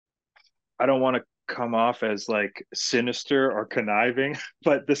I don't want to come off as like sinister or conniving,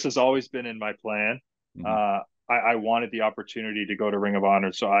 but this has always been in my plan. Mhm. I wanted the opportunity to go to Ring of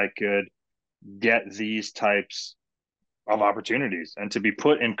Honor so I could get these types of opportunities and to be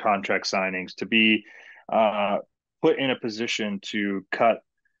put in contract signings, to be uh, put in a position to cut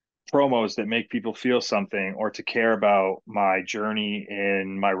promos that make people feel something or to care about my journey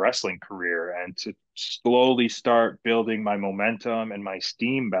in my wrestling career and to slowly start building my momentum and my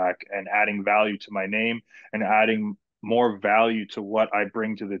steam back and adding value to my name and adding more value to what I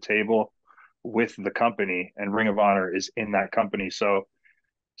bring to the table with the company. And Ring of Honor is in that company. So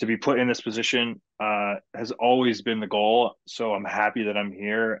to be put in this position has always been the goal. So I'm happy that I'm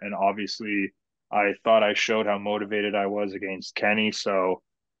here. And obviously, I thought I showed how motivated I was against Kenny. So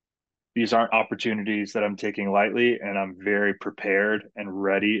these aren't opportunities that I'm taking lightly, and I'm very prepared and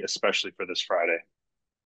ready, especially for this Friday.